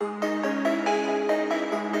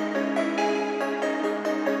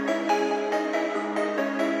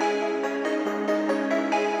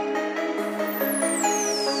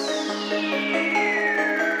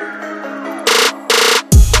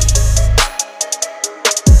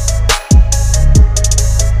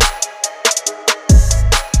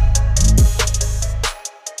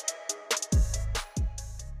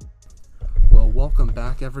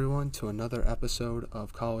back, everyone, to another episode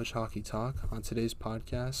of College Hockey Talk. On today's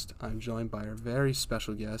podcast, I'm joined by our very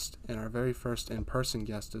special guest and our very first in-person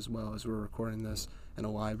guest as well, as we're recording this in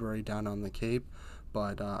a library down on the Cape.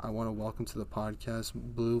 But I want to welcome to the podcast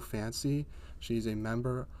Blue Fancy. She's a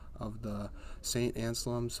member of the St.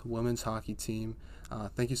 Anselm's women's hockey team.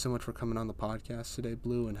 Thank you so much for coming on the podcast today,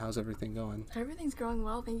 Blue, and how's everything going? Everything's going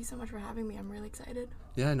well. Thank you so much for having me. I'm really excited.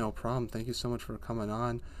 Yeah, no problem. Thank you so much for coming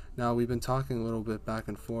on. Now, we've been talking a little bit back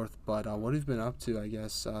and forth, but what have you been up to, I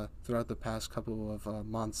guess, throughout the past couple of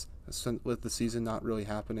months, with the season not really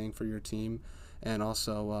happening for your team, and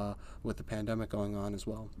also with the pandemic going on as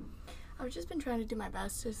well? I've just been trying to do my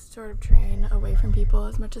best to sort of train away from people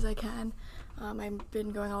as much as I can. I've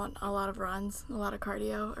been going on a lot of runs, a lot of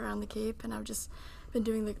cardio around the Cape, and I've just been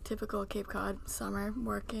doing the typical Cape Cod summer,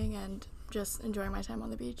 working and just enjoying my time on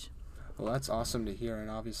the beach. Well, that's awesome to hear,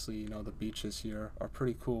 and obviously, you know, the beaches here are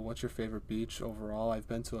pretty cool. What's your favorite beach overall? I've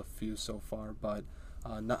been to a few so far, but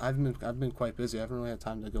I've been quite busy. I haven't really had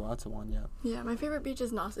time to go out to one yet. Yeah, my favorite beach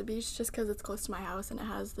is Nauset Beach, just because it's close to my house and it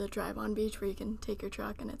has the drive-on beach where you can take your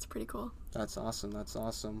truck, and it's pretty cool. That's awesome. That's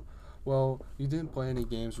awesome. Well, you didn't play any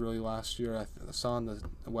games really last year. I saw on the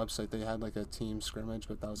website they had like a team scrimmage,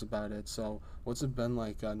 but that was about it. So what's it been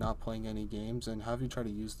like not playing any games, and how have you tried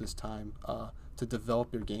to use this time to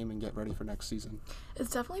develop your game and get ready for next season? It's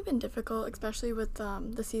definitely been difficult, especially with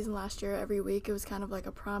the season last year. Every week it was kind of like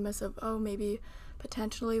a promise of, oh, maybe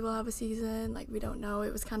potentially we'll have a season. Like, we don't know.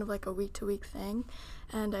 It was kind of like a week-to-week thing.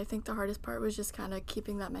 And I think the hardest part was just kind of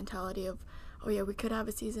keeping that mentality of, oh yeah, we could have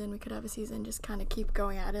a season, just kind of keep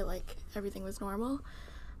going at it like everything was normal.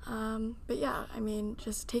 But yeah, I mean,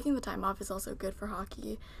 just taking the time off is also good for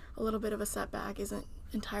hockey. A little bit of a setback isn't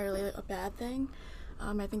entirely a bad thing.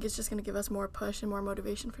 I think it's just going to give us more push and more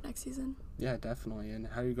motivation for next season. Yeah, definitely. And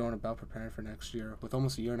how are you going about preparing for next year with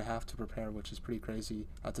almost a year and a half to prepare, which is pretty crazy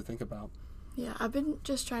to think about? Yeah, I've been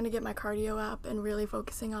just trying to get my cardio up and really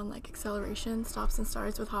focusing on like acceleration, stops and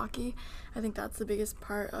starts with hockey. I think that's the biggest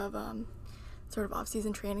part of sort of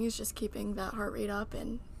off-season training, is just keeping that heart rate up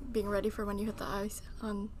and being ready for when you hit the ice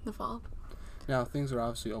on the fall. Now, things are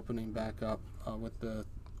obviously opening back up with the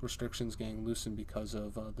restrictions getting loosened because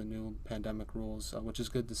of the new pandemic rules, which is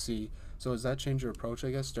good to see. So has that changed your approach,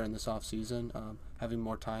 I guess, during this off-season, having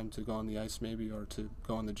more time to go on the ice maybe, or to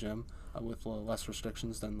go in the gym with less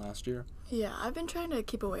restrictions than last year? Yeah, I've been trying to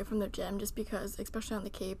keep away from the gym just because, especially on the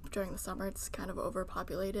Cape during the summer, it's kind of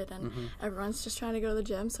overpopulated and everyone's just trying to go to the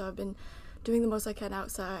gym. So I've been doing the most I can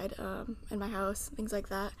outside, in my house, things like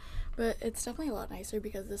that. But it's definitely a lot nicer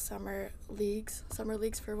because the summer leagues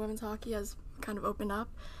for women's hockey has kind of opened up.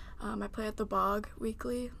 I play at the Bog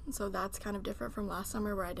weekly, so that's kind of different from last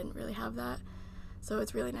summer where I didn't really have that. So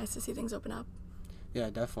it's really nice to see things open up. Yeah,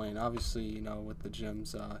 definitely. And obviously, you know, with the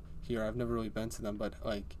gyms here, I've never really been to them, but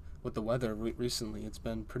like with the weather recently, it's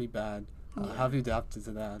been pretty bad. Yeah. How have you adapted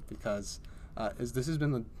to that? Because this has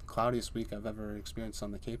been the cloudiest week I've ever experienced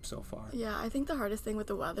on the Cape so far. Yeah, I think the hardest thing with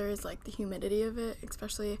the weather is like the humidity of it,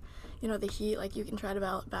 especially, you know, the heat. Like, you can try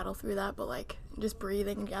to battle through that, but like just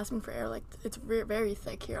breathing and gasping for air, like it's very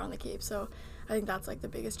thick here on the Cape. So I think that's like the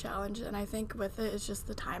biggest challenge. And I think with it, it's just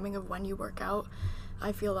the timing of when you work out.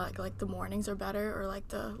 I feel like the mornings are better, or like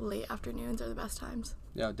the late afternoons are the best times.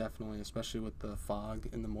 Yeah, definitely, especially with the fog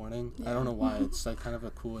in the morning. Yeah. I don't know why. It's like kind of a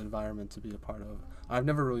cool environment to be a part of. I've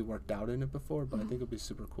never really worked out in it before, but I think it'd be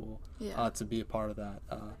super cool to be a part of that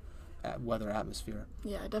weather atmosphere.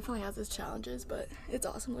 Yeah, it definitely has its challenges, but it's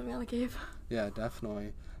awesome living on the Cape. Yeah,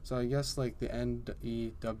 definitely. So I guess like the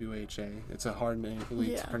NEWHA, it's a hard name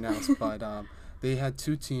to pronounce, but they had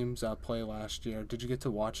two teams play last year. Did you get to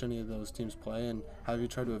watch any of those teams play, and how have you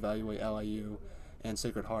tried to evaluate LIU and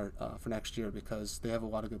Sacred Heart for next year, because they have a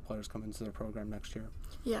lot of good players coming into their program next year?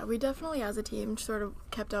 Yeah, we definitely as a team sort of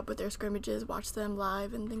kept up with their scrimmages, watched them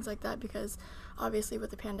live and things like that, because obviously with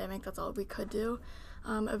the pandemic, that's all we could do.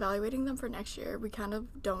 Evaluating them for next year, we kind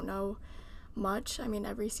of don't know much. I mean,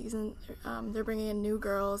 every season they're bringing in new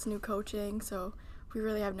girls, new coaching, so we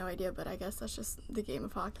really have no idea, but I guess that's just the game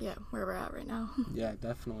of hockey at where we're at right now. Yeah,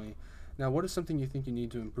 definitely. Now, what is something you think you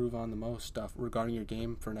need to improve on the most regarding your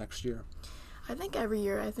game for next year? I think every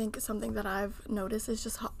year, something that I've noticed is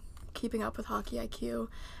just keeping up with hockey IQ.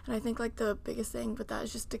 And I think like the biggest thing with that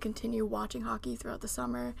is just to continue watching hockey throughout the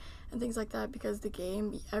summer and things like that, because the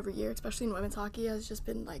game every year, especially in women's hockey, has just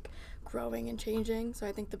been like growing and changing. So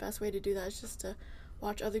I think the best way to do that is just to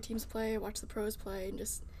watch other teams play, watch the pros play, and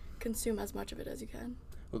just consume as much of it as you can.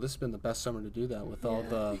 Well, this has been the best summer to do that with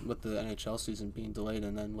with the NHL season being delayed,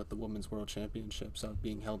 and then with the Women's World Championships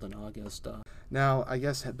being held in August. Now, I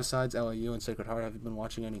guess besides LIU and Sacred Heart, have you been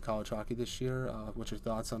watching any college hockey this year? What's your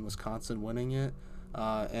thoughts on Wisconsin winning it?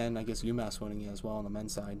 and I guess UMass winning it as well on the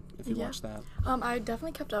men's side, if you watched that. I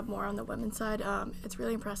definitely kept up more on the women's side. It's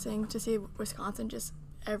really impressive to see Wisconsin just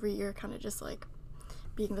every year kind of just like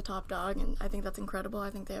being the top dog, and I think that's incredible. I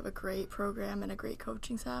think they have a great program and a great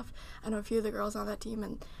coaching staff. I know a few of the girls on that team,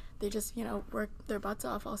 and they just, work their butts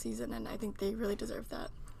off all season, and I think they really deserve that.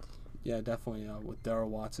 Yeah, definitely. With Daryl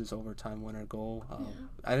Watts' overtime winner goal,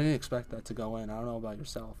 I didn't expect that to go in. I don't know about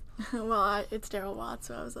yourself. Well, it's Daryl Watts,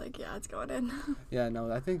 so I was like, yeah, it's going in. Yeah,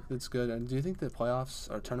 no, I think that's good. And do you think the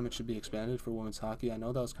playoffs or tournament should be expanded for women's hockey? I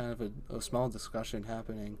know that was kind of a small discussion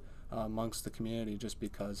happening amongst the community just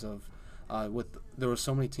because of there were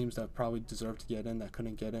so many teams that probably deserved to get in that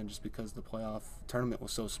couldn't get in just because the playoff tournament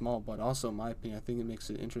was so small. But also, in my opinion, I think it makes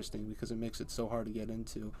it interesting because it makes it so hard to get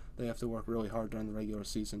into. They have to work really hard during the regular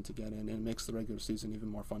season to get in, and it makes the regular season even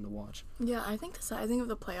more fun to watch. Yeah, I think the sizing of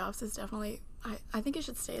the playoffs is definitely, I think it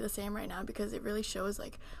should stay the same right now because it really shows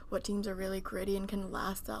like what teams are really gritty and can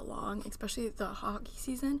last that long, especially the hockey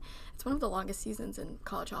season. It's one of the longest seasons in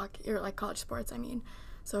college hockey, or like college sports, I mean.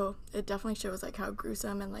 So it definitely shows like how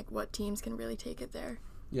gruesome and like what teams can really take it there.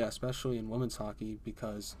 Yeah, especially in women's hockey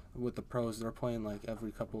because with the pros, they're playing like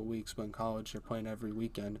every couple of weeks, but in college, they're playing every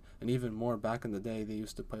weekend. And even more back in the day, they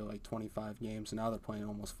used to play like 25 games, and now they're playing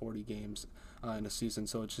almost 40 games in a season.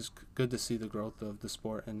 So it's just good to see the growth of the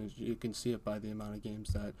sport, and you can see it by the amount of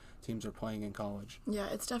games that teams are playing in college. Yeah,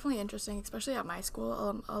 it's definitely interesting, especially at my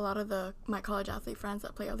school. A lot of my college athlete friends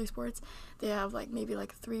that play other sports, they have like maybe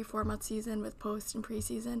like 3-4 month season with post and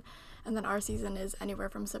preseason. And then our season is anywhere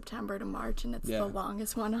from September to March, and it's the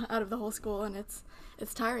longest one out of the whole school, and it's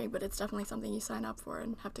tiring, but it's definitely something you sign up for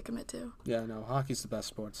and have to commit to. Yeah, no, hockey's the best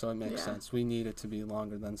sport, so it makes sense. We need it to be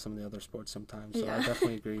longer than some of the other sports sometimes, so I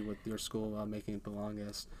definitely agree with your school making it the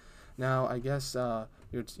longest. Now, I guess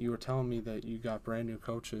you were telling me that you got brand new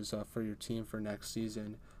coaches for your team for next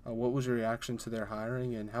season. What was your reaction to their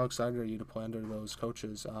hiring, and how excited are you to play under those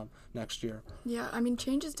coaches next year? Yeah, I mean,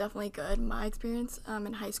 change is definitely good. My experience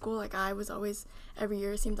in high school, like I was always, every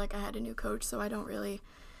year it seemed like I had a new coach, so I don't really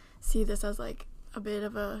see this as like a bit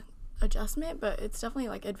of a adjustment, but it's definitely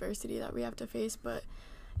like adversity that we have to face. But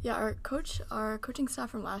yeah, our coaching staff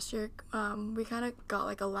from last year, we kind of got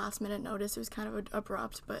like a last minute notice. It was kind of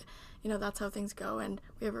abrupt, but that's how things go, and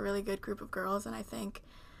we have a really good group of girls, and I think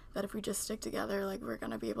that if we just stick together, like we're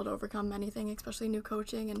going to be able to overcome anything, especially new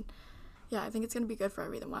coaching. And yeah, I think it's going to be good for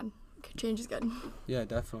everyone. Change is good. Yeah,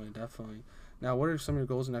 definitely. Now, what are some of your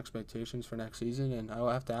goals and expectations for next season? And I'll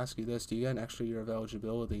have to ask you this, do you get an extra year of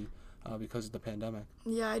eligibility because of the pandemic?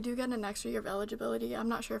 Yeah, I do get an extra year of eligibility. I'm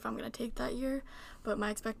not sure if I'm going to take that year, but my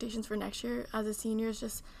expectations for next year as a senior is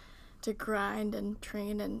just to grind and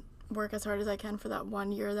train and work as hard as I can for that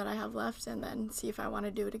 1 year that I have left, and then see if I want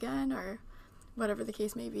to do it again or whatever the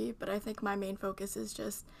case may be. But I think my main focus is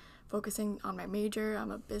just focusing on my major. I'm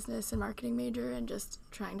a business and marketing major, and just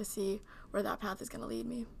trying to see where that path is going to lead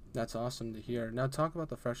me. That's awesome to hear. Now talk about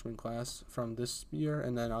the freshman class from this year,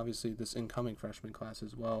 and then obviously this incoming freshman class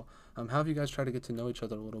as well. How have you guys tried to get to know each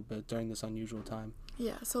other a little bit during this unusual time?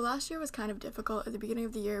 Yeah, so last year was kind of difficult. At the beginning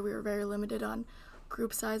of the year, we were very limited on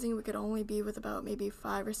group sizing. We could only be with about maybe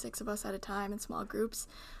 5 or 6 of us at a time in small groups.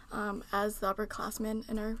 As the upperclassmen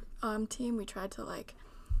in our team, we tried to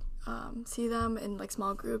see them in like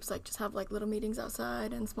small groups, like just have like little meetings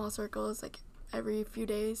outside and small circles like every few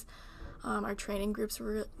days. Our training groups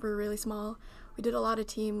were really small. We did a lot of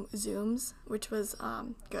team Zooms, which was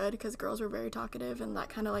good because girls were very talkative, and that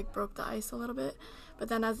kind of like broke the ice a little bit. But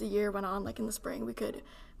then as the year went on, like in the spring, we could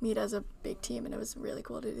meet as a big team, and it was really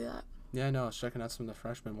cool to do that. Yeah, I know. I was checking out some of the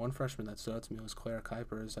freshmen. One freshman that stood out to me was Claire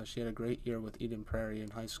Kuipers. She had a great year with Eden Prairie in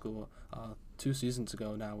high school 2 seasons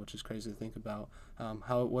ago now, which is crazy to think about.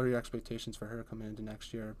 What are your expectations for her coming into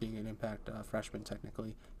next year, being an impact freshman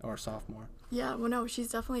technically, or sophomore? Yeah, well, no, she's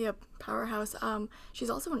definitely a powerhouse. She's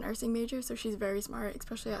also a nursing major, so she's very smart,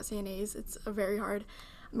 especially at St. A's. It's a very hard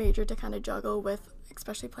major to kind of juggle with,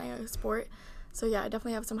 especially playing a sport. So yeah, I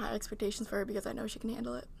definitely have some high expectations for her because I know she can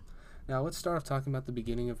handle it. Now, let's start off talking about the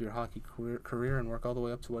beginning of your hockey career and work all the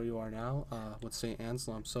way up to where you are now with St.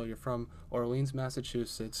 Anselm. So you're from Orleans,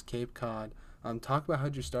 Massachusetts, Cape Cod. Talk about how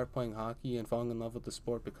did you start playing hockey and falling in love with the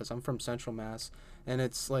sport, because I'm from Central Mass, and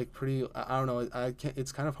it's like pretty, I don't know,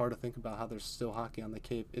 it's kind of hard to think about how there's still hockey on the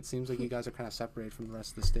Cape. It seems like you guys are kind of separated from the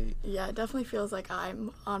rest of the state. Yeah, it definitely feels like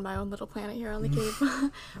I'm on my own little planet here on the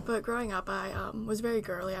Cape. But growing up, I was very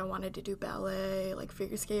girly. I wanted to do ballet, like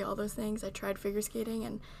figure skate, all those things. I tried figure skating,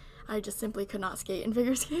 and I just simply could not skate in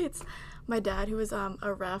figure skates. My dad, who was a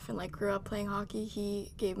ref and like grew up playing hockey,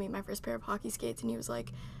 he gave me my first pair of hockey skates, and he was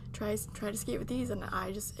like, try to skate with these, and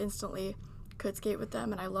I just instantly could skate with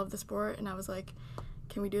them, and I love the sport, and I was like,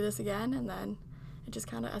 can we do this again? And then it just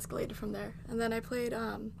kind of escalated from there. And then I played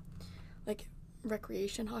like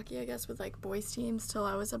recreation hockey, I guess, with like boys teams till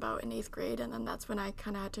I was about in 8th grade, and then that's when I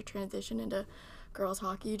kind of had to transition into girls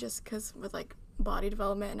hockey just because with like body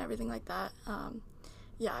development and everything like that.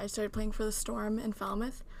 Yeah, I started playing for the Storm in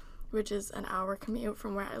Falmouth, which is an hour commute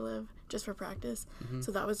from where I live just for practice.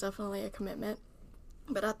 So that was definitely a commitment.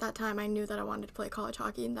 But at that time, I knew that I wanted to play college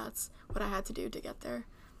hockey, and that's what I had to do to get there.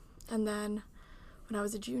 And then when I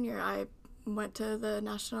was a junior, I went to the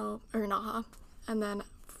NAHA, and then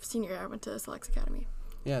senior year, I went to Selects Academy.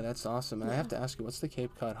 Yeah, that's awesome. And I have to ask you, what's the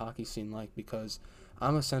Cape Cod hockey scene like? Because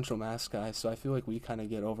I'm a Central Mass guy, so I feel like we kind of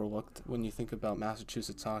get overlooked when you think about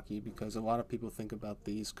Massachusetts hockey, because a lot of people think about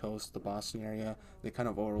the East Coast, the Boston area. They kind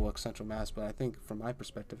of overlook Central Mass, but I think from my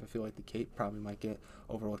perspective, I feel like the Cape probably might get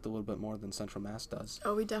overlooked a little bit more than Central Mass does.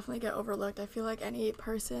 Oh, we definitely get overlooked. I feel like any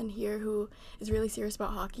person here who is really serious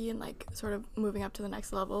about hockey and like sort of moving up to the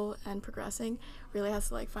next level and progressing really has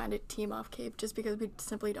to like find a team off Cape, just because we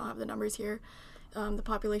simply don't have the numbers here. The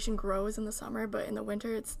population grows in the summer, but in the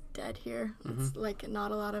winter it's dead here. It's like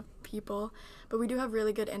not a lot of people, but we do have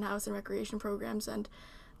really good in-house and recreation programs, and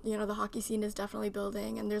you know, the hockey scene is definitely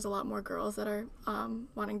building, and there's a lot more girls that are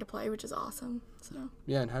wanting to play, which is awesome. So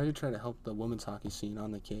yeah, and how do you try to help the women's hockey scene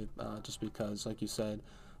on the Cape? Just because, like you said,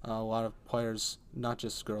 a lot of players, not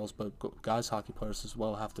just girls, but guys hockey players as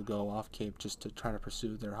well, have to go off Cape just to try to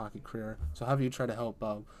pursue their hockey career. So how do you try to help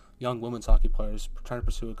young women's hockey players trying to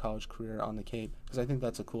pursue a college career on the Cape? Because I think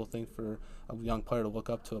that's a cool thing for a young player to look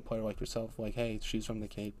up to a player like yourself, like, hey, she's from the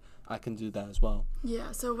Cape, I can do that as well.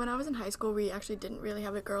 Yeah, so when I was in high school, we actually didn't really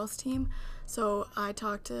have a girls team. So I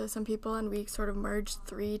talked to some people, and we sort of merged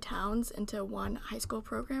 3 towns into one high school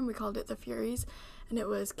program. We called it the Furies, and it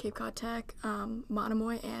was Cape Cod Tech,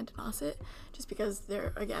 Monomoy, and Nauset, just because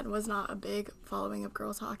there, again, was not a big following of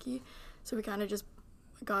girls hockey. So we kind of just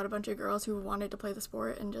got a bunch of girls who wanted to play the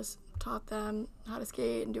sport and just taught them how to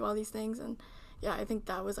skate and do all these things. And yeah, I think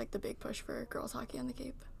that was like the big push for girls hockey on the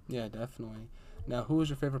Cape. Yeah, definitely. Now, who was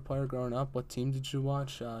your favorite player growing up? What team did you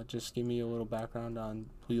watch? Just give me a little background on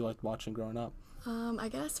who you liked watching growing up. I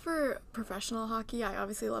guess for professional hockey, I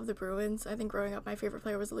obviously love the Bruins. I think growing up, my favorite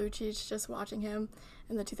player was Lucic. Just watching him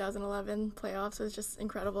in the 2011 playoffs was just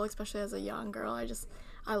incredible, especially as a young girl.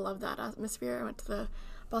 I love that atmosphere. I went to the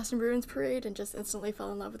Boston Bruins parade and just instantly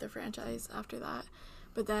fell in love with the franchise after that.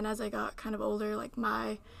 But then as I got kind of older, like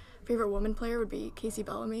my favorite woman player would be Casey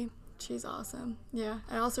Bellamy. She's awesome. Yeah,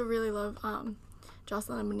 I also really love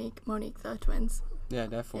Jocelyn and Monique, the twins. Yeah,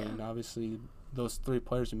 definitely. Yeah. And obviously, those 3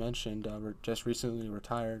 players you mentioned were just recently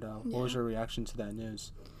retired. What was your reaction to that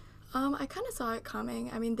news? I kind of saw it coming.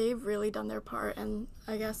 I mean, they've really done their part, and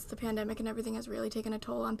I guess the pandemic and everything has really taken a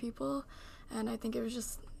toll on people, and I think it was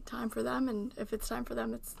just time for them, and if it's time for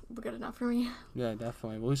them, it's good enough for me. Yeah,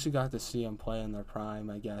 definitely. Well, at least you got to see them play in their prime,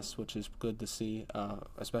 I guess, which is good to see,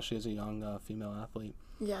 especially as a young female athlete.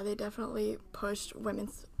 Yeah, they definitely pushed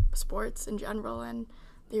women's sports in general, and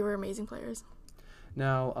they were amazing players.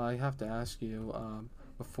 Now, I have to ask you,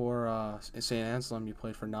 before St. Anselm, you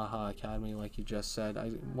played for NAHA Academy, like you just said.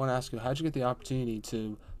 I want to ask you, how did you get the opportunity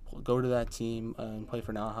to go to that team and play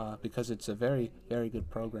for NAHA? Because it's a very, very good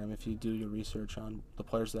program if you do your research on the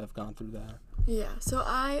players that have gone through there. Yeah, so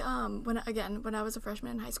I, when I was a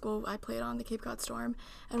freshman in high school, I played on the Cape Cod Storm,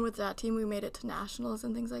 and with that team, we made it to nationals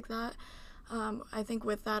and things like that. I think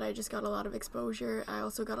with that, I just got a lot of exposure. I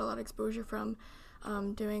also got a lot of exposure from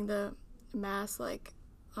doing the mass,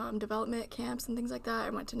 development camps and things like that. I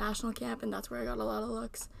went to national camp, and that's where I got a lot of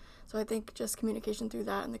looks. So I think just communication through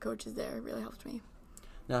that and the coaches there really helped me.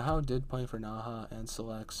 Now, how did playing for NAHA and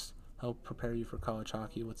Selects help prepare you for college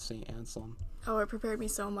hockey with St. Anselm? Oh, it prepared me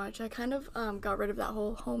so much. I kind of got rid of that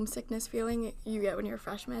whole homesickness feeling you get when you're a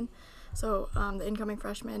freshman. So the incoming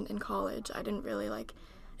freshman in college, I didn't really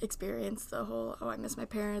experience the whole, I miss my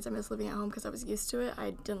parents, I miss living at home, because I was used to it.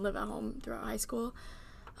 I didn't live at home throughout high school.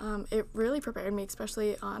 It really prepared me,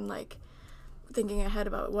 especially on thinking ahead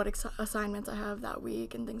about what assignments I have that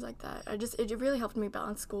week and things like that. It really helped me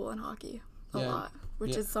balance school and hockey a lot,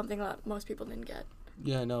 which is something that most people didn't get.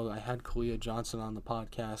 Yeah, no, I had Kalia Johnson on the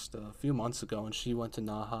podcast a few months ago, and she went to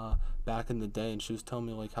NAHA back in the day, and she was telling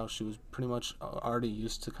me how she was pretty much already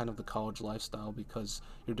used to kind of the college lifestyle, because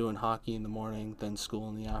you're doing hockey in the morning, then school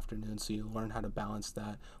in the afternoon, so you learn how to balance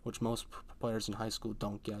that, which most players in high school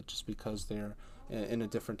don't get just because they're in a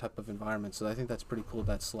different type of environment. So I think that's pretty cool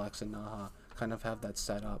that Selects and NAHA kind of have that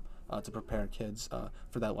set up to prepare kids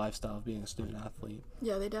for that lifestyle of being a student athlete.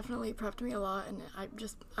 Yeah, they definitely prepped me a lot, and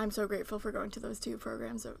I'm so grateful for going to those 2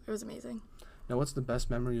 programs. It was amazing. Now, what's the best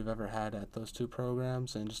memory you've ever had at those 2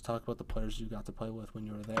 programs, and just talk about the players you got to play with when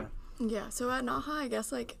you were there? Yeah, so at NAHA, I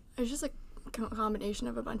guess it was just combination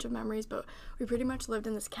of a bunch of memories, but we pretty much lived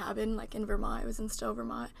in this cabin, like in Vermont. It was in Stowe,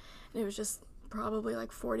 Vermont, and it was just probably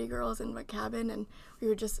like 40 girls in a cabin, and we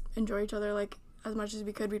would just enjoy each other like as much as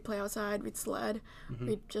we could. We'd play outside, we'd sled,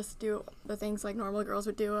 we'd just do the things like normal girls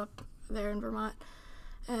would do up there in Vermont.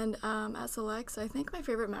 And at Selects, I think my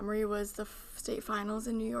favorite memory was the state finals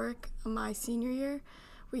in New York my senior year.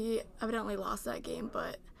 We evidently lost that game,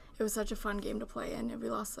 but it was such a fun game to play in. We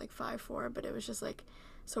lost like 5-4, but it was just like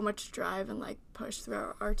so much drive and like push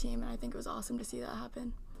through our team, and I think it was awesome to see that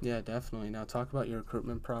happen. Yeah, definitely. Now talk about your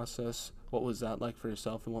recruitment process. What was that like for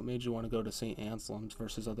yourself, and what made you want to go to St. Anselm's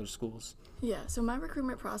versus other schools? Yeah, so my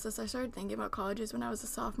recruitment process, I started thinking about colleges when I was a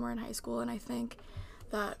sophomore in high school, and I think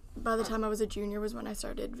that by the time I was a junior was when I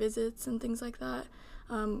started visits and things like that.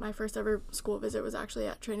 My first ever school visit was actually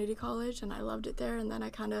at Trinity College, and I loved it there, and then I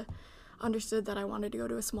kind of understood that I wanted to go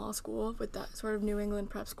to a small school with that sort of New England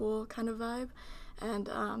prep school kind of vibe. And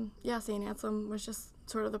St. Anselm was just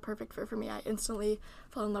sort of the perfect fit for me. I instantly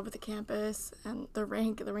fell in love with the campus and the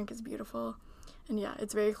rink. The rink is beautiful. And yeah,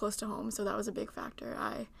 it's very close to home, so that was a big factor.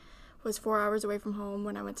 I was 4 hours away from home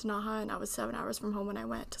when I went to Naha, and I was 7 hours from home when I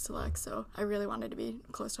went to Select, so I really wanted to be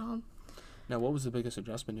close to home. Now, what was the biggest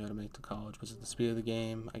adjustment you had to make to college? Was it the speed of the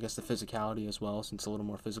game? I guess the physicality as well, since it's a little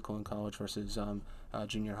more physical in college versus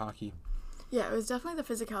junior hockey. Yeah, it was definitely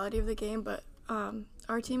the physicality of the game, but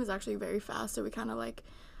our team is actually very fast, so we kind of like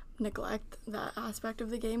neglect that aspect of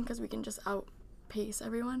the game because we can just outpace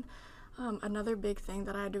everyone. Another big thing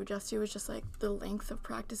that I had to adjust to was just like the length of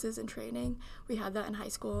practices and training. We had that in high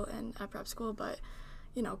school and at prep school, but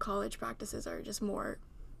college practices are just more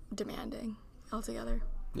demanding altogether.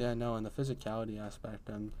 Yeah, no, and the physicality aspect,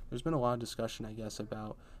 there's been a lot of discussion, I guess,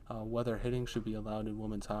 about whether hitting should be allowed in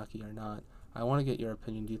women's hockey or not. I want to get your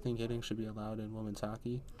opinion. Do you think hitting should be allowed in women's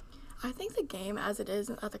hockey? I think the game as it is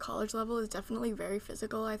at the college level is definitely very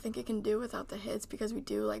physical. I think it can do without the hits because we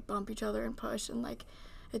do like bump each other and push, and like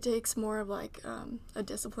it takes more of like a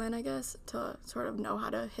discipline, I guess, to sort of know how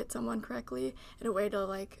to hit someone correctly in a way to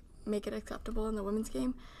like make it acceptable in the women's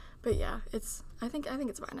game. But yeah, I think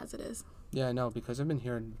it's fine as it is. Yeah, no, because I've been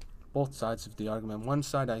hearing both sides of the argument. One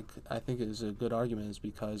side I think is a good argument is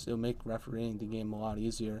because it'll make refereeing the game a lot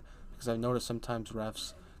easier, because I've noticed sometimes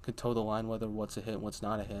refs could toe the line whether what's a hit and what's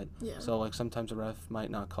not a hit. Yeah. So like sometimes a ref might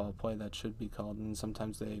not call a play that should be called, and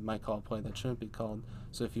sometimes they might call a play that shouldn't be called.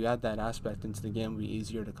 So if you add that aspect into the game, it would be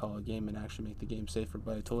easier to call a game and actually make the game safer.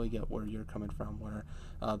 But I totally get where you're coming from, where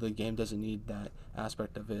the game doesn't need that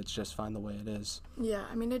aspect of it. It's just fine the way it is. Yeah,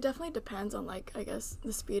 I mean, it definitely depends on, like, I guess,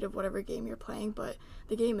 the speed of whatever game you're playing, but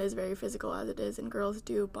the game is very physical as it is, and girls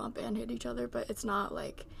do bump and hit each other, but it's not,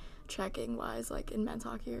 like, checking-wise, like in men's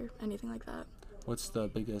hockey or anything like that. What's the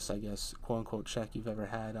biggest, I guess, quote-unquote check you've ever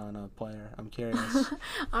had on a player? I'm curious.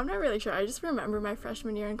 I'm not really sure. I just remember my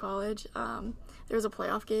freshman year in college, there was a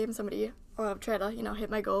playoff game. Somebody tried to, hit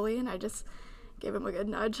my goalie, and I just gave him a good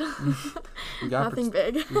nudge. Nothing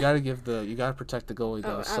big. You gotta protect the goalie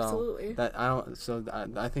though. Oh, absolutely.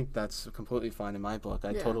 I think that's completely fine in my book.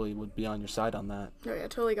 I totally would be on your side on that. Oh yeah,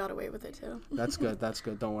 totally got away with it too. That's good.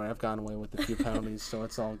 Don't worry, I've gotten away with a few penalties, so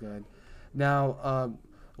it's all good. Now,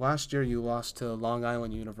 last year you lost to Long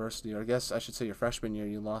Island University, or I guess I should say your freshman year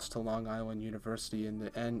you lost to Long Island University in the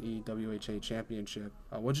NEWHA Championship.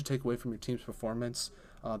 What did you take away from your team's performance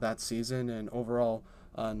that season and overall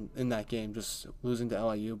in that game, just losing to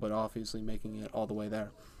LIU, but obviously making it all the way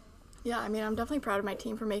there? Yeah, I mean, I'm definitely proud of my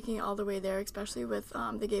team for making it all the way there, especially with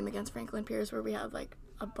the game against Franklin Pierce where we had like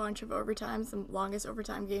a bunch of overtimes, the longest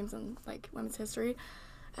overtime games in like women's history.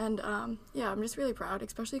 And I'm just really proud,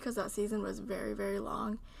 especially because that season was very, very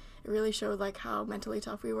long. It really showed like how mentally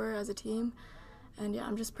tough we were as a team. And yeah,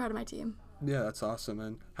 I'm just proud of my team. Yeah, that's awesome.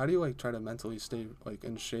 And how do you like try to mentally stay like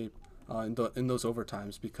in shape in those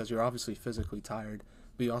overtimes, because you're obviously physically tired,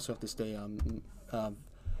 but you also have to stay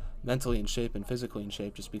mentally in shape and physically in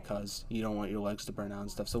shape, just because you don't want your legs to burn out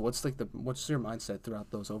and stuff. So what's your mindset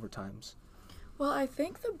throughout those overtimes? Well, I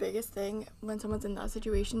think the biggest thing when someone's in that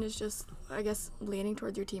situation is just, I guess, leaning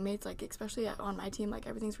towards your teammates. Like, especially on my team, like,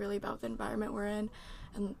 everything's really about the environment we're in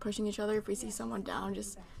and pushing each other. If we see someone down,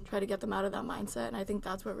 just try to get them out of that mindset. And I think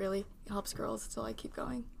that's what really helps girls to, like, keep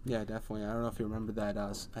going. Yeah, definitely. I don't know if you remember that.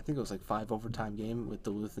 I think it was, like, 5 overtime game with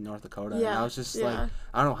Duluth and North Dakota. Yeah, and I was just, like,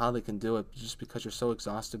 I don't know how they can do it just because you're so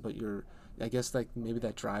exhausted, but I guess, like, maybe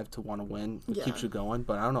that drive to want to win keeps you going,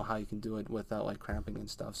 but I don't know how you can do it without, like, cramping and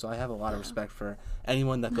stuff. So I have a lot of respect for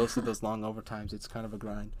anyone that goes through those long overtimes. It's kind of a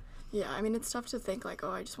grind. Yeah, I mean, it's tough to think, like,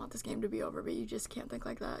 I just want this game to be over, but you just can't think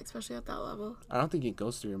like that, especially at that level. I don't think it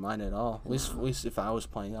goes through your mind at all. At least if I was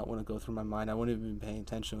playing, that wouldn't go through my mind. I wouldn't even be paying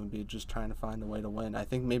attention. It would be just trying to find a way to win. I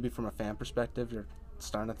think maybe from a fan perspective, you're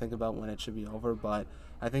starting to think about when it should be over. But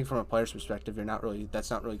I think from a player's perspective,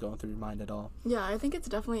 that's not really going through your mind at all. Yeah, I think it's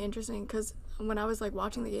definitely interesting because when I was like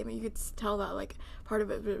watching the game, you could tell that like part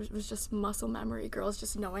of it was just muscle memory, girls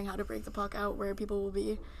just knowing how to break the puck out, where people will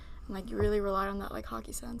be, and like you really rely on that like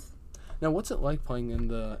hockey sense. Now, what's it like playing in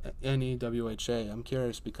the NEWHA? I'm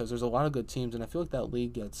curious because there's a lot of good teams, and I feel like that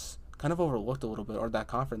league gets kind of overlooked a little bit, or that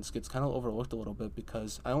conference gets kind of overlooked a little bit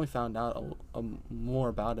because I only found out more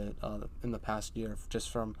about it in the past year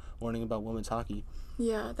just from learning about women's hockey.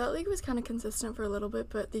 Yeah, that league was kind of consistent for a little bit,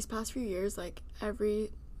 but these past few years, like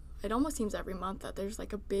it almost seems every month that there's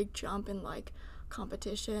like a big jump in like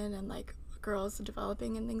competition and like girls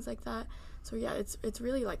developing and things like that. So yeah, it's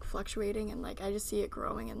really like fluctuating, and like I just see it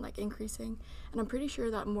growing and like increasing, and I'm pretty sure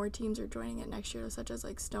that more teams are joining it next year, such as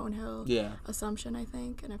like Stonehill, Assumption, I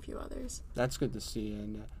think, and a few others. That's good to see,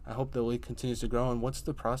 and I hope the league continues to grow. And what's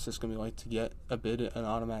the process going to be like to get an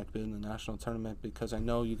automatic bid in the national tournament? Because I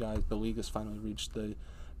know the league has finally reached the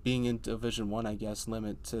being in Division 1, I guess,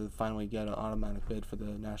 limit to finally get an automatic bid for the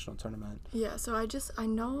national tournament. Yeah, so I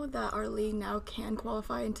know that our league now can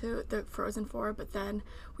qualify into the Frozen Four, but then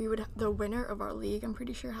the winner of our league, I'm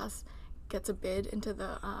pretty sure, gets a bid into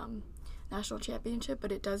the national championship,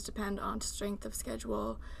 but it does depend on strength of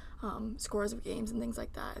schedule, scores of games, and things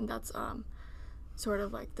like that, and that's sort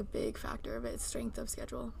of like the big factor of it, strength of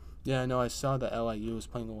schedule. Yeah, I know. I saw that LIU was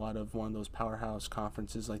playing a lot of one of those powerhouse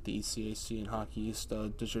conferences like the ECAC and Hockey East.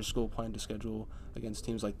 Does your school plan to schedule against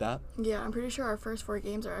teams like that? Yeah, I'm pretty sure our first 4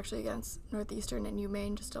 games are actually against Northeastern and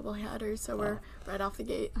UMaine, just double headers, so we're right off the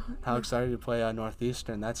gate. How excited to play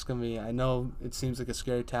Northeastern. That's going to be, I know it seems like a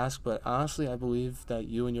scary task, but honestly, I believe that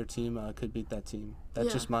you and your team could beat that team.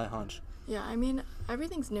 That's just my hunch. Yeah, I mean,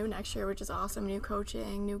 everything's new next year, which is awesome. New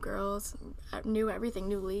coaching, new girls, new everything,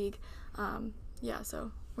 new league. Yeah,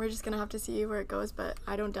 so we're just going to have to see where it goes, but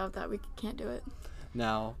I don't doubt that we can't do it.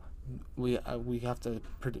 Now, we have to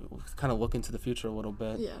kind of look into the future a little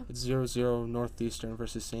bit. Yeah. It's 0-0 Northeastern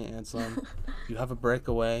versus St. Anselm. You have a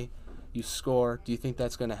breakaway. You score. Do you think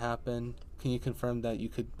that's going to happen? Can you confirm that you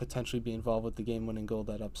could potentially be involved with the game-winning goal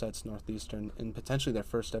that upsets Northeastern in potentially their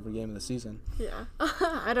first ever game of the season? Yeah.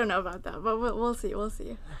 I don't know about that, but we'll see. We'll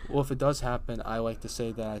see. Well, if it does happen, I like to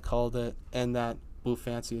say that I called it and that Blue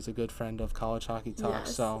Fancy is a good friend of College Hockey Talk,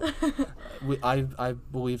 yes. So I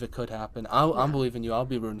believe it could happen. I'm believing you. I'll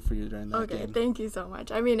be rooting for you during that game. Okay, thank you so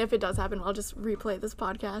much. I mean, if it does happen, I'll just replay this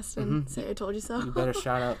podcast and say I told you so. You better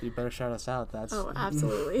shout us out.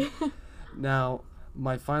 Absolutely. Now,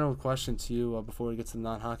 my final question to you before we get to the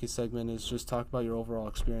non-hockey segment is just talk about your overall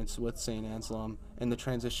experience with St. Anselm and the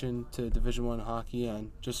transition to Division I hockey,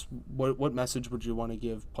 and just what message would you want to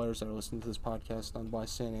give players that are listening to this podcast on why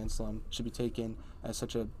St. Anselm should be taken as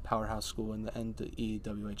such a powerhouse school in the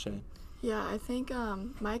NEWHA? Yeah, I think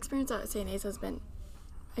my experience at St. A's has been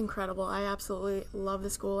incredible. I absolutely love the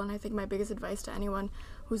school, and I think my biggest advice to anyone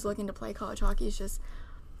who's looking to play college hockey is just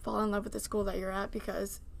fall in love with the school that you're at,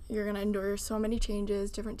 because you're going to endure so many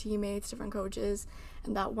changes, different teammates, different coaches,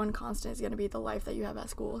 and that one constant is going to be the life that you have at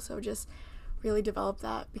school. So just really develop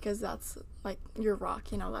that, because that's like your rock,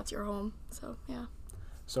 that's your home. So, yeah.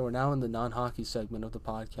 So we're now in the non-hockey segment of the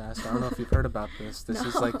podcast. I don't know if you've heard about this. This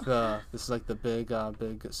is like the big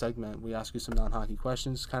segment. We ask you some non-hockey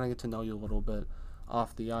questions, kind of get to know you a little bit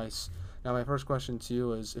off the ice. Now, my first question to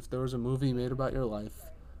you is, if there was a movie made about your life,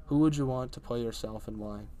 who would you want to play yourself and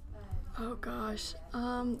why? Oh gosh,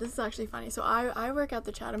 this is actually funny. So I work at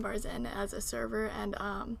the Chatham Bars Inn as a server, and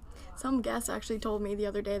some guest actually told me the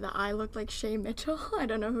other day that I look like Shay Mitchell. I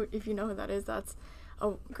don't know if you know who that is. That's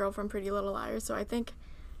a girl from Pretty Little Liars. So I think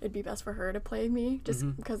it'd be best for her to play me just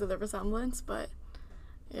because of the resemblance. But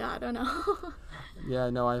yeah, I don't know. Yeah,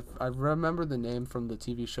 no, I remember the name from the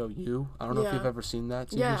TV show You. I don't know if you've ever seen that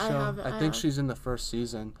TV show. I think she's in the first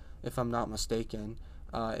season, if I'm not mistaken.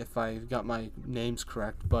 If I got my names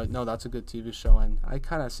correct, but no, that's a good TV show, and I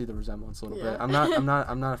kind of see the resemblance a little bit. I'm not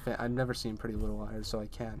a fan. I've never seen Pretty Little Liars, so I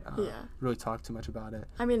can't really talk too much about it.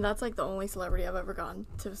 I mean, that's like the only celebrity I've ever gone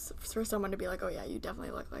to for someone to be like, oh yeah, you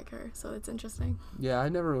definitely look like her. So it's interesting. Yeah, I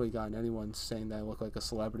never really gotten anyone saying that I look like a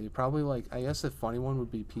celebrity. Probably like, I guess the funny one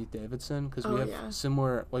would be Pete Davidson, because we have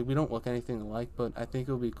similar, like, we don't look anything alike, but I think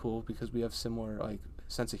it would be cool because we have similar like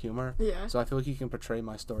sense of humor. Yeah. So I feel like he can portray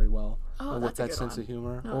my story well with that sense of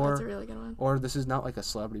humor. No, that's a really good one. Or this is not like a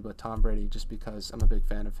celebrity, but Tom Brady, just because I'm a big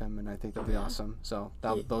fan of him and I think that'll be awesome. So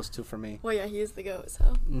those two for me. Well, yeah, he is the GOAT,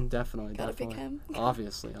 so. Definitely. Gotta pick him.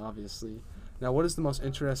 Obviously. Now, what is the most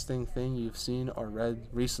interesting thing you've seen or read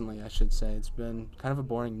recently, I should say? It's been kind of a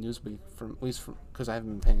boring news week, at least because I haven't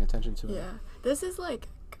been paying attention to it. Yeah. This is like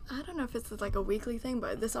I don't know if it's like a weekly thing,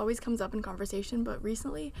 but this always comes up in conversation. But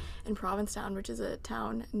recently in Provincetown, which is a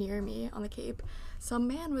town near me on the Cape, some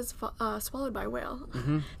man was swallowed by a whale.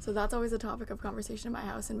 So that's always a topic of conversation in my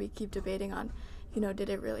house, and we keep debating on, did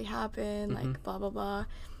it really happen? Like, blah, blah, blah.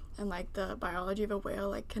 And, like, the biology of a whale,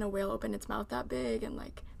 like, can a whale open its mouth that big? And,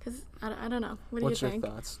 like, because I don't know. What do you think? What's your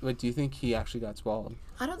thoughts? Wait, do you think he actually got swallowed?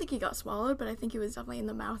 I don't think he got swallowed, but I think he was definitely in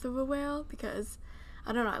the mouth of a whale because,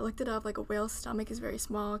 I don't know, I looked it up. Like, a whale's stomach is very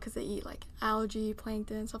small because they eat, like, algae,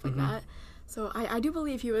 plankton, stuff like that. So I do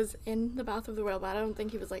believe he was in the mouth of the whale, but I don't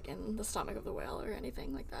think he was, like, in the stomach of the whale or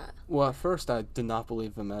anything like that. Well, at first I did not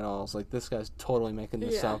believe him at all. I was like, this guy's totally making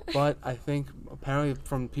this up. But I think apparently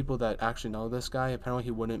from people that actually know this guy, apparently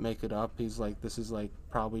he wouldn't make it up. He's like, this is, like,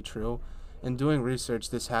 probably true. In doing research,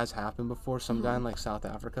 this has happened before. Some guy in, like, South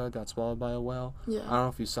Africa got swallowed by a whale. Yeah. I don't know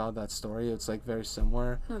if you saw that story. It's, like, very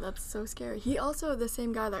similar. No, that's so scary. He also, the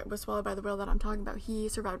same guy that was swallowed by the whale that I'm talking about, he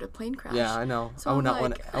survived a plane crash. Yeah, I know. So I would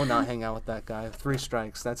like, I would not hang out with that guy. 3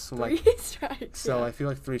 strikes. That's like 3 strikes. So yeah. I feel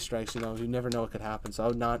like 3 strikes. You never know what could happen. So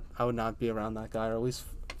I would not be around that guy, or at least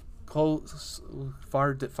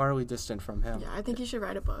farly distant from him. Yeah, I think you should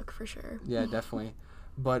write a book for sure. Yeah, definitely.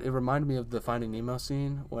 But it reminded me of the Finding Nemo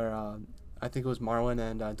scene where I think it was Marlin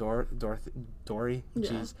and Dory.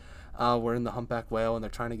 Jeez. Were in the humpback whale and they're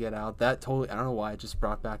trying to get out. That totally, I don't know why, it just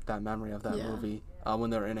brought back that memory of that movie when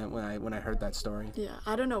they were in it, when I heard that story. Yeah,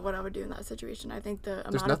 I don't know what I would do in that situation. I think the There's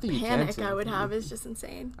amount of nothing you panic can do. I would have is just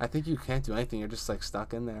insane. I think you can't do anything. You're just like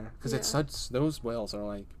stuck in there because it's Yeah. such. Those whales are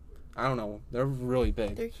like, I don't know, they're really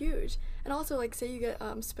big. They're huge. And also, like, say you get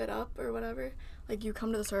spit up or whatever, like, you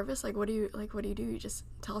come to the surface, like, what do you do? You just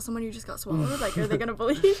tell someone you just got swallowed? Like, are they gonna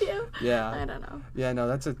believe you? Yeah. I don't know. Yeah, no,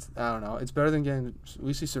 I don't know. It's better than getting, at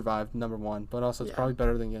least he survived, number one, but also it's probably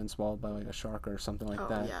better than getting swallowed by, like, a shark or something like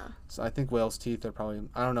that. Yeah. So I think whales' teeth are probably,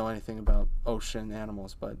 I don't know anything about ocean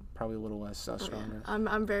animals, but probably a little less stronger. Yeah.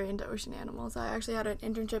 I'm very into ocean animals. I actually had an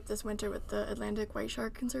internship this winter with the Atlantic White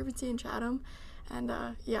Shark Conservancy in Chatham. And,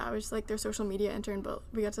 I was, like, their social media intern, but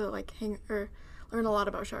we got to, like, learn a lot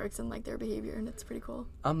about sharks and, like, their behavior, and it's pretty cool.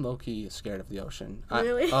 I'm low-key scared of the ocean.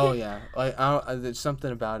 Really? Oh, yeah. Like, there's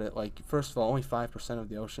something about it. Like, first of all, only 5% of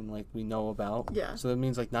the ocean, like, we know about. Yeah. So that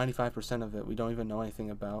means, like, 95% of it we don't even know anything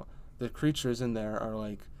about. The creatures in there are,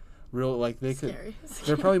 like, real, like, they could... Scary.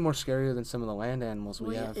 They're probably more scarier than some of the land animals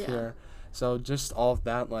we have yeah. here. So just all of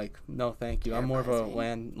that, like, no, thank you. I'm more of a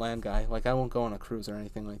land guy. Like, I won't go on a cruise or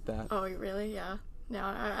anything like that. Oh, really? Yeah. No,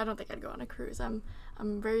 I don't think I'd go on a cruise. I'm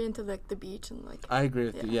very into, like, the beach and, like... I agree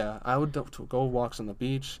with you, yeah. I would go walks on the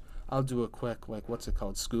beach. I'll do a quick, like, what's it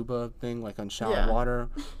called, scuba thing, like, on shallow water,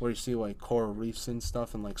 where you see, like, coral reefs and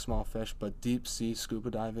stuff and, like, small fish. But deep sea scuba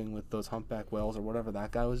diving with those humpback whales or whatever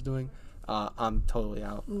that guy was doing, I'm totally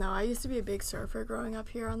out. No, I used to be a big surfer growing up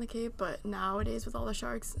here on the Cape, but nowadays with all the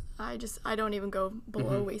sharks, I don't even go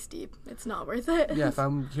below waist deep. It's not worth it. Yeah, if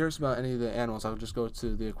I'm curious about any of the animals, I'll just go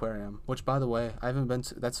to the aquarium, which, by the way, I haven't been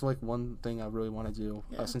to. That's, like, one thing I really want to do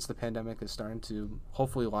since the pandemic is starting to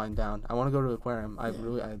hopefully wind down. I want to go to the aquarium.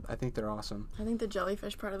 I think they're awesome. I think the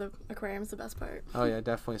jellyfish part of the aquarium is the best part. Oh, yeah,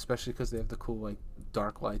 definitely, especially because they have the cool, like,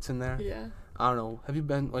 dark lights in there. Yeah. I don't know. Have you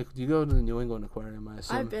been, like, do you go to the New England Aquarium, I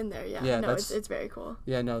assume? I've been there, yeah. Yeah, no, it's very cool.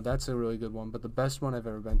 Yeah, no, that's a really good one. But the best one I've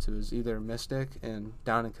ever been to is either Mystic and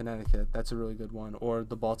down in Connecticut. That's a really good one. Or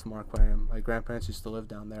the Baltimore Aquarium. My grandparents used to live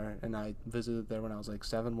down there, and I visited there when I was, like,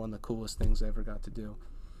 7. One of the coolest things I ever got to do.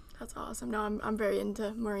 That's awesome. No, I'm very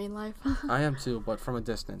into marine life. I am too, but from a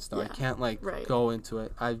distance, though. Yeah, I can't, like, go into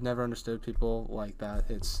it. I've never understood people like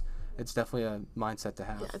that. It's definitely a mindset to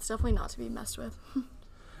have. Yeah, it's definitely not to be messed with.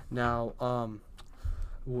 Now,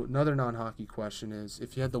 another non-hockey question is,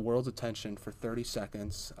 if you had the world's attention for 30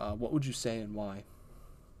 seconds, what would you say and why?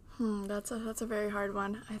 That's a very hard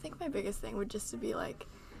one. I think my biggest thing would just to be, like,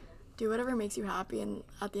 do whatever makes you happy, and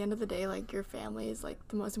at the end of the day, like, your family is, like,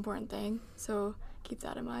 the most important thing, so keep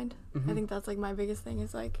that in mind. I think that's, like, my biggest thing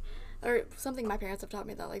is, like, or something my parents have taught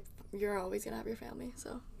me, that, like, you're always gonna have your family,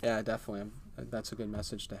 so. Yeah, definitely. That's a good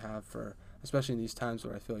message to have for, especially in these times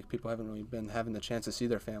where I feel like people haven't really been having the chance to see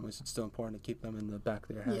their families. It's still important to keep them in the back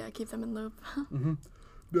of their head. Yeah, keep them in loop.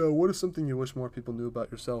 Now, what is something you wish more people knew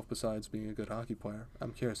about yourself besides being a good hockey player?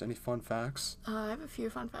 I'm curious. Any fun facts? I have a few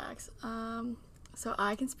fun facts. So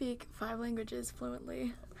I can speak 5 languages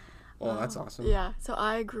fluently. Oh, that's awesome. Yeah, so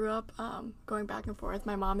I grew up going back and forth.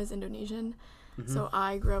 My mom is Indonesian, so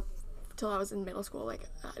I grew up till I was in middle school, like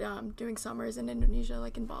doing summers in Indonesia,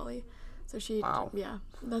 like in Bali. So yeah,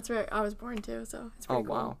 that's where I was born too. So it's pretty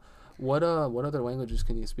cool. Oh, wow. What other languages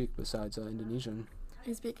can you speak besides Indonesian?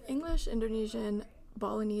 I speak English, Indonesian,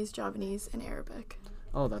 Balinese, Javanese, and Arabic.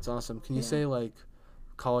 Oh, that's awesome. Can you say, like,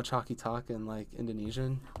 college hockey talk in like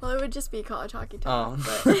Indonesian? Well, it would just be college hockey talk.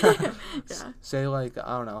 Oh. But yeah. Say like,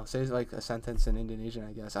 I don't know, say like a sentence in Indonesian,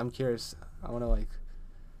 I guess. I'm curious. I want to like.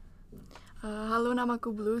 Halo,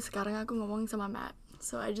 namaku Blue. Sekarang aku ngomong sama Matt.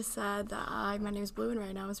 So I just said that my name is Blue, and right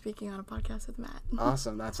now I'm speaking on a podcast with Matt.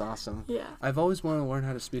 Awesome. That's awesome. Yeah. I've always wanted to learn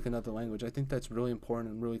how to speak another language. I think that's really important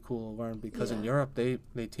and really cool to learn because in Europe, they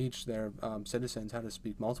teach their citizens how to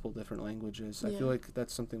speak multiple different languages. I feel like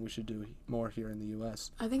that's something we should do more here in the U.S.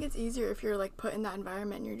 I think it's easier if you're, like, put in that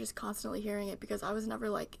environment and you're just constantly hearing it, because I was never,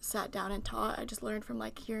 like, sat down and taught. I just learned from,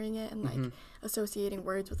 like, hearing it and, like, associating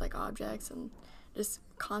words with, like, objects and just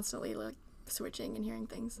constantly, like, switching and hearing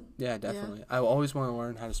things. Yeah, definitely. I always want to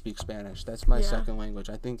learn how to speak Spanish. That's my second language.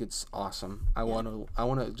 I think it's awesome. I want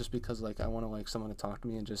to just because like I want to like someone to talk to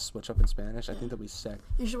me and just switch up in Spanish. I think that'd be sick.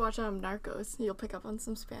 You should watch Narcos. You'll pick up on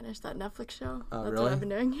some Spanish. That Netflix show. Oh, That's really? what I've been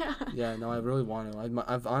doing. Yeah. Yeah, no, I really want to.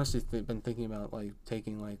 I've honestly been thinking about like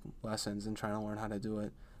taking like lessons and trying to learn how to do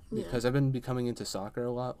it. Because I've been becoming into soccer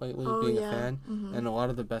a lot lately, being a fan, and a lot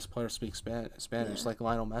of the best players speak Spanish, like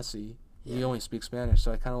Lionel Messi. He only speaks Spanish,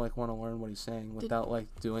 so I kind of like want to learn what he's saying without like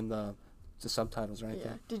doing the subtitles right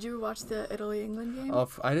there. Did you watch the Italy-England game?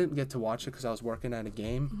 I didn't get to watch it because I was working at a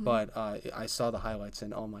game, but I saw the highlights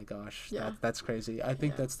and oh my gosh, that's crazy. I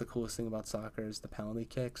think that's the coolest thing about soccer is the penalty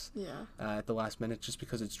kicks. At the last minute, just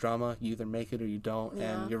because it's drama, you either make it or you don't,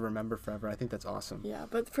 and you're remembered forever. I think that's awesome. Yeah,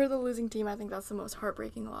 but for the losing team, I think that's the most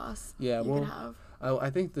heartbreaking loss you could have.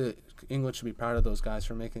 I think the England should be proud of those guys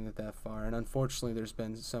for making it that far. And unfortunately, there's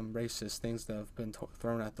been some racist things that have been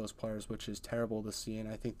thrown at those players, which is terrible to see. And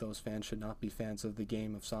I think those fans should not be fans of the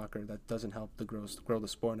game of soccer. That doesn't help to grow the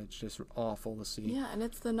sport. And it's just awful to see. Yeah, and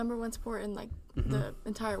it's the number one sport in, like, the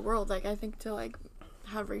entire world. Like, I think to, like,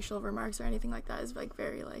 have racial remarks or anything like that is, like,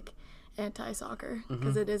 very, like, anti-soccer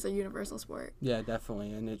because it is a universal sport. Yeah,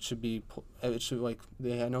 definitely, and it should like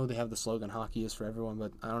I know they have the slogan "Hockey is for everyone,"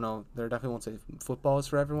 but I don't know. They definitely won't say football is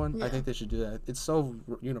for everyone. Yeah. I think they should do that. It's so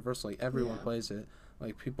universally, everyone plays it.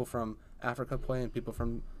 Like people from Africa play and people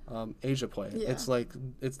from Asia play. Yeah.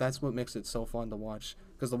 That's what makes it so fun to watch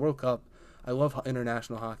because the World Cup. I love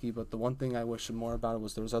international hockey, but the one thing I wish more about it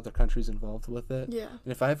was there was other countries involved with it. Yeah.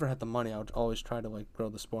 And if I ever had the money, I would always try to like grow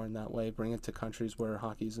the sport in that way, bring it to countries where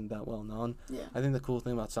hockey isn't that well known. Yeah. I think the cool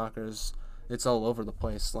thing about soccer is it's all over the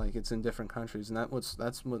place. Like it's in different countries, and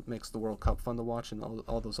that's what makes the World Cup fun to watch, and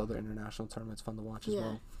all those other international tournaments fun to watch as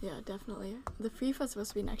well. Yeah, definitely. The FIFA's supposed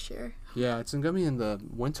to be next year. Yeah, it's gonna be in the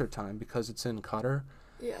winter time because it's in Qatar.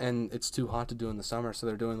 Yeah. And it's too hot to do in the summer, so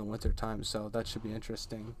they're doing the winter time. So that should be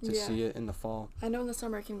interesting to see it in the fall. I know in the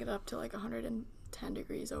summer it can get up to like 110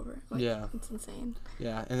 degrees over. Like, it's insane.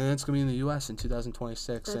 Yeah, and then it's going to be in the U.S. in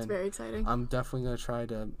 2026. That's very exciting. I'm definitely going to try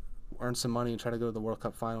to earn some money and try to go to the World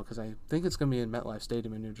Cup final because I think it's going to be in MetLife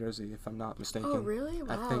Stadium in New Jersey, if I'm not mistaken. Oh, really?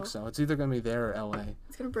 Wow. I think so. It's either going to be there or L.A.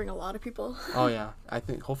 It's going to bring a lot of people. Oh, yeah. I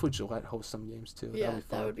think hopefully Gillette hosts some games, too. Yeah,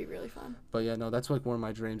 that would be really fun. But, yeah, no, that's like one of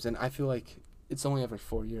my dreams. And I feel like it's only every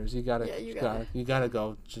 4 years. You gotta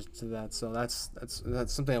go just to that. So that's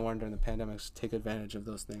something I learned during the pandemic. Is take advantage of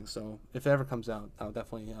those things. So if it ever comes out, I'll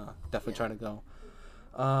definitely try to go.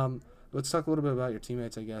 Let's talk a little bit about your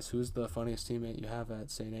teammates. I guess who's the funniest teammate you have at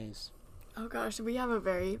St. A's? Oh gosh, we have a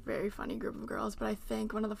very, very funny group of girls. But I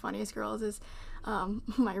think one of the funniest girls is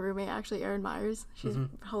my roommate, actually, Erin Myers. She's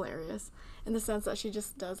hilarious in the sense that she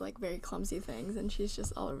just does like very clumsy things, and she's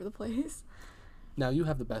just all over the place. Now, you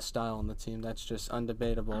have the best style on the team. That's just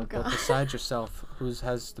undebatable. But besides yourself, who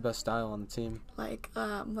has the best style on the team? Like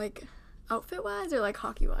outfit-wise or, like,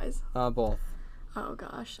 hockey-wise? Both. Oh,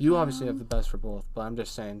 gosh. You obviously have the best for both, but I'm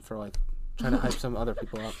just saying for, like, trying to hype some other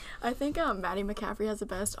people up. I think Maddie McCaffrey has the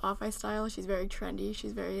best off-ice style. She's very trendy.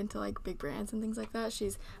 She's very into, like, big brands and things like that.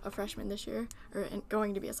 She's a freshman this year, or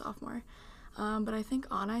going to be a sophomore. But I think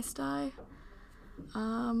on-ice style,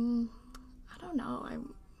 I don't know. I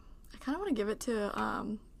kind of want to give it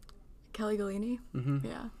to Kelly Galini.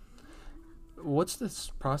 Yeah. What's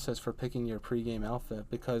this process for picking your pregame outfit?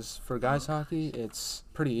 Because for guys hockey, it's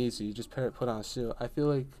pretty easy. You just put on a suit. I feel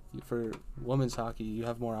like for women's hockey, you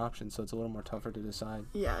have more options, so it's a little more tougher to decide.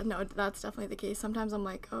 Yeah, no, that's definitely the case. Sometimes I'm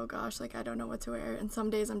like, oh gosh, like I don't know what to wear, and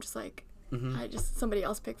some days I'm just like, somebody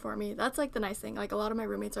else pick for me. That's like the nice thing. Like a lot of my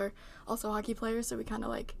roommates are also hockey players, so we kind of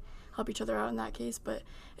like help each other out in that case. But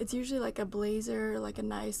it's usually like a blazer, like a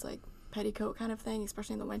nice like petticoat kind of thing,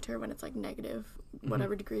 especially in the winter when it's like negative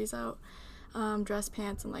whatever degrees out. Dress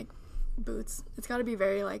pants and like boots. It's got to be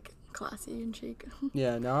very like classy and chic.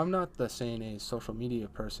 Yeah, now I'm not the St. A's social media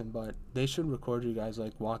person, but they should record you guys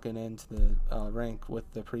like walking into the rink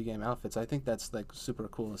with the pregame outfits. I think that's like super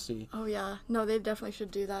cool to see. Oh yeah, no, they definitely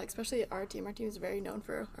should do that. Especially our team. Our team is very known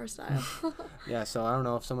for our style. Yeah, so I don't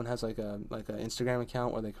know if someone has like a Instagram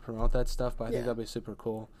account where they could promote that stuff, but I think that'd be super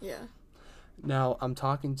cool. Yeah. Now I'm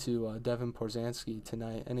talking to Devin Porzansky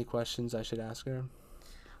tonight. Any questions I should ask her?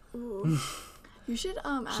 Ooh. You should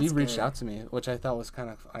ask She reached her. out to me, which I thought was kind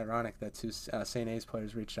of ironic that two St. A's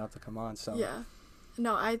players reached out to come on. So Yeah.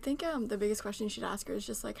 No, I think the biggest question you should ask her is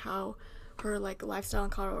just like how her like lifestyle in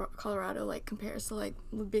Colorado like compares to like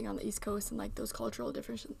being on the East Coast and like those cultural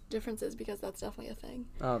differences, because that's definitely a thing.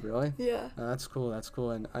 Oh, really? Yeah. That's cool. That's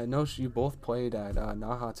cool. And I know you both played at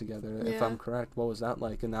Naha together, if Yeah. I'm correct. What was that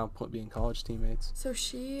like? And now being college teammates. So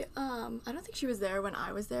she I don't think she was there when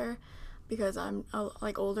I was there, because I'm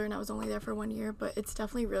like older and I was only there for 1 year, but it's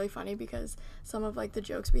definitely really funny because some of like the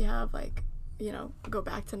jokes we have like, you know, go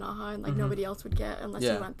back to Naha and like nobody else would get unless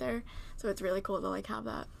you went there. So it's really cool to like have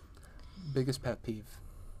that. Biggest pet peeve?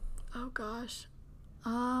 Oh gosh.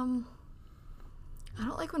 I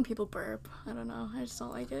don't like when people burp. I don't know. I just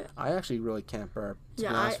don't like it. I actually really can't burp. To be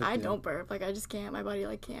Yeah, honest with I you. don't burp. Like I just can't. My body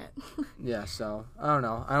like can't. Yeah, so I don't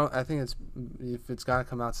know. I think it's if it's gotta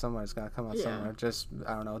come out somewhere, it's gotta come out somewhere. Just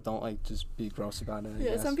I don't know. Don't like just be gross about it. I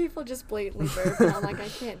Yeah, guess. some people just blatantly burp, and I'm like, I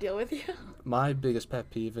can't deal with you. My biggest pet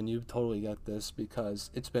peeve, and you totally get this because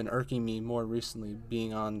it's been irking me more recently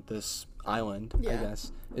being on this island, I Yeah.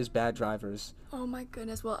 guess, is bad drivers. Oh my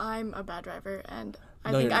goodness. Well, I'm a bad driver, and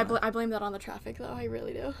I No, think you're not. I blame that on the traffic, though. I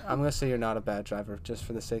really do. I'm going to say you're not a bad driver just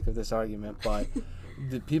for the sake of this argument, but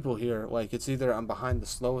the people here, like, it's either I'm behind the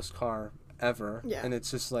slowest car ever, Yeah. and it's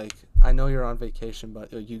just like, I know you're on vacation,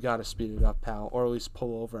 but you got to speed it up, pal, or at least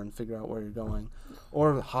pull over and figure out where you're going.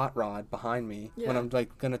 Or the hot rod behind me when Yeah. I'm,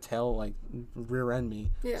 like, going to tail, like, rear end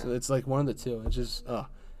me. Yeah. So it's, like, one of the two. It's just,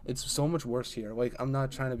 it's so much worse here. Like, I'm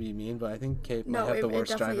not trying to be mean, but I think Cape might No, have it, the it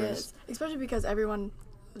worst definitely drivers. is. Especially because everyone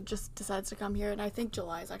just decides to come here, and I think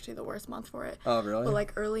July is actually the worst month for it. Oh, really? But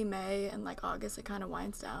like early May and like August, it kind of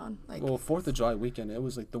winds down. Like Well, 4th of July weekend, it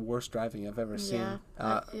was like the worst driving I've ever seen.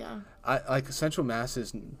 yeah, yeah. I like Central Mass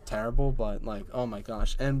is terrible, but like, oh my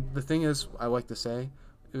gosh. And the thing is, I like to say,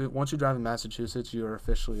 once you drive in Massachusetts, you're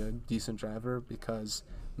officially a decent driver because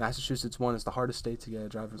Massachusetts, one, is the hardest state to get a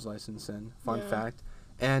driver's license in. Fun Yeah. fact.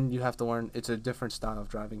 And you have to learn, it's a different style of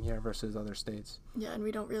driving here versus other states. Yeah, and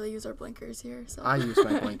we don't really use our blinkers here. So I use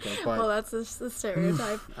my blinker, but well, that's just the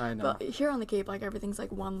stereotype. I know. But here on the Cape, like everything's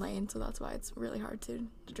like one lane, so that's why it's really hard to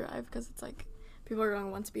drive, because it's like people are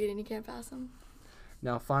going one speed and you can't pass them.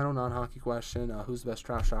 Now, final non-hockey question: who's the best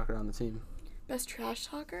trash talker on the team? Best trash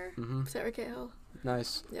talker? Mhm. Sarah Cahill.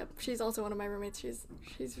 Nice. Yep, she's also one of my roommates. She's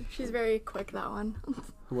very quick, that one.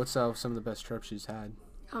 What's some of the best trips she's had?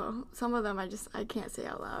 Oh, some of them I can't say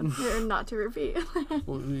out loud. They're not to repeat.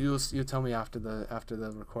 Well, you'll tell me after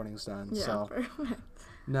the recording's done. Yeah, So perfect.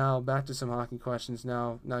 now back to some hockey questions.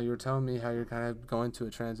 Now you were telling me how you're kind of going to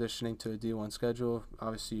transitioning to a D1 schedule.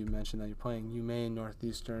 Obviously, you mentioned that you're playing UMaine,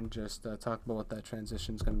 Northeastern. Just talk about what that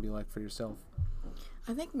transition is going to be like for yourself.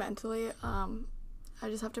 I think mentally, I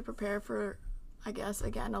just have to prepare for, I guess,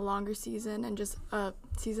 again, a longer season and just a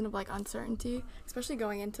season of like uncertainty, especially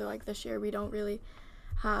going into like this year. We don't really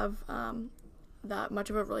have that much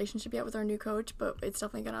of a relationship yet with our new coach, but it's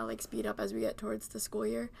definitely gonna like speed up as we get towards the school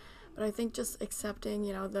year. But I think just accepting,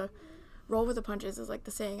 you know, the roll with the punches is like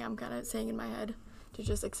the saying I'm kind of saying in my head, to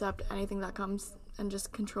just accept anything that comes and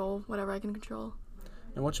just control whatever I can control.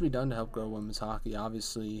 And what should be done to help grow women's hockey?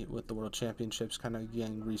 Obviously, with the World Championships kind of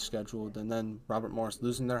getting rescheduled, and then Robert Morris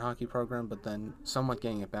losing their hockey program, but then somewhat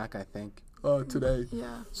getting it back, I think, today.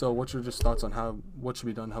 Yeah. So what's your just thoughts on what should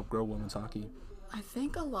be done to help grow women's hockey? I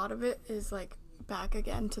think a lot of it is like back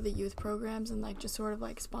again to the youth programs and like just sort of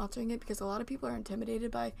like sponsoring it, because a lot of people are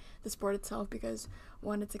intimidated by the sport itself because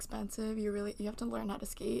one, it's expensive. You have to learn how to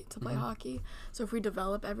skate to play hockey. So if we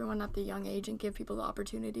develop everyone at the young age and give people the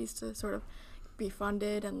opportunities to sort of be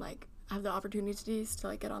funded and like have the opportunities to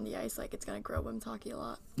like get on the ice, like it's gonna grow women's hockey a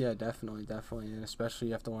lot. Yeah, definitely, and especially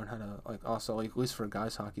you have to learn how to like also like at least for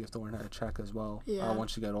guys hockey you have to learn how to check as well. Yeah.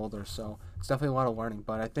 Once you get older, so it's definitely a lot of learning.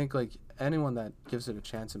 But I think like anyone that gives it a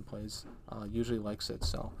chance and plays usually likes it.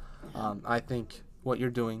 So I think what you're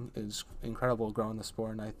doing is incredible, growing the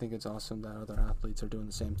sport, and I think it's awesome that other athletes are doing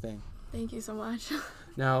the same thing. Thank you so much.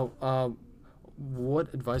 Now,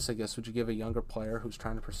 what advice I guess would you give a younger player who's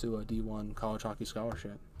trying to pursue a D1 college hockey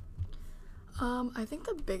scholarship? I think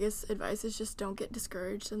the biggest advice is just don't get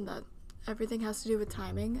discouraged, and that everything has to do with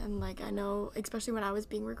timing, and like I know, especially when I was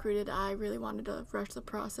being recruited, I really wanted to rush the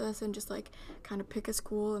process and just like kind of pick a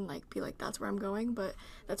school and like be like, that's where I'm going, but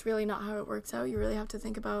that's really not how it works out. You really have to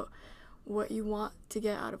think about what you want to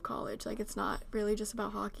get out of college. Like, it's not really just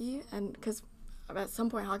about hockey, and because at some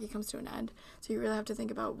point hockey comes to an end, so you really have to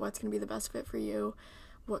think about what's going to be the best fit for you,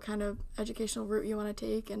 what kind of educational route you want to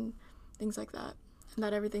take, and things like that, and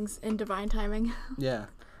that everything's in divine timing. Yeah.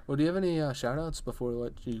 Well, do you have any shout-outs before we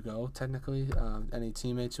let you go, technically? Any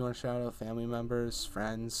teammates you want to shout out, family members,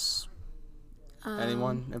 friends,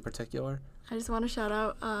 anyone in particular? I just want to shout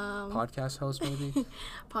out Podcast host, maybe?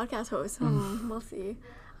 podcast host. We'll see.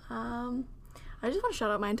 I just want to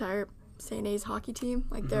shout out my entire St. A's hockey team.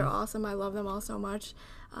 Like, they're awesome. I love them all so much,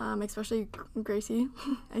 especially Gracie.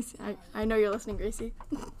 I know you're listening, Gracie.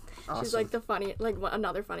 Awesome. She's like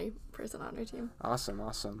another funny person on our team.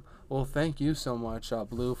 Awesome. Well, thank you so much,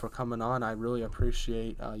 Blue, for coming on. I really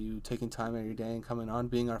appreciate you taking time out of your day and coming on,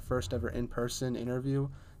 being our first ever in-person interview.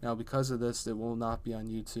 Now, because of this, it will not be on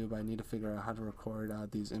YouTube. I need to figure out how to record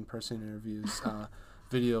these in-person interviews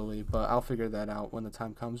videoly, but I'll figure that out when the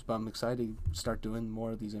time comes. But I'm excited to start doing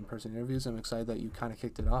more of these in-person interviews. I'm excited that you kind of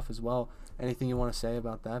kicked it off as well. Anything you want to say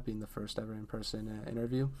about that, being the first ever in-person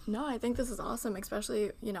interview? No, I think this is awesome,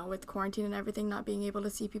 especially, with quarantine and everything, not being able to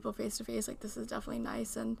see people face-to-face. Like, this is definitely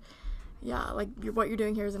nice, and yeah, like, what you're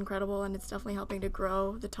doing here is incredible, and it's definitely helping to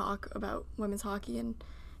grow the talk about women's hockey, and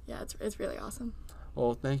yeah, it's really awesome.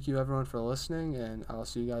 Well, thank you everyone for listening, and I'll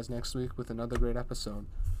see you guys next week with another great episode.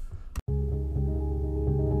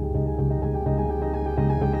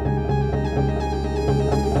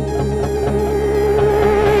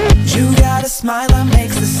 You got a smile that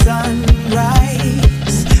makes the sun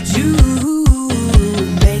rise. You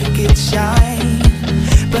make it shine,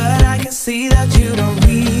 but I can see that you don't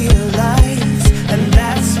realize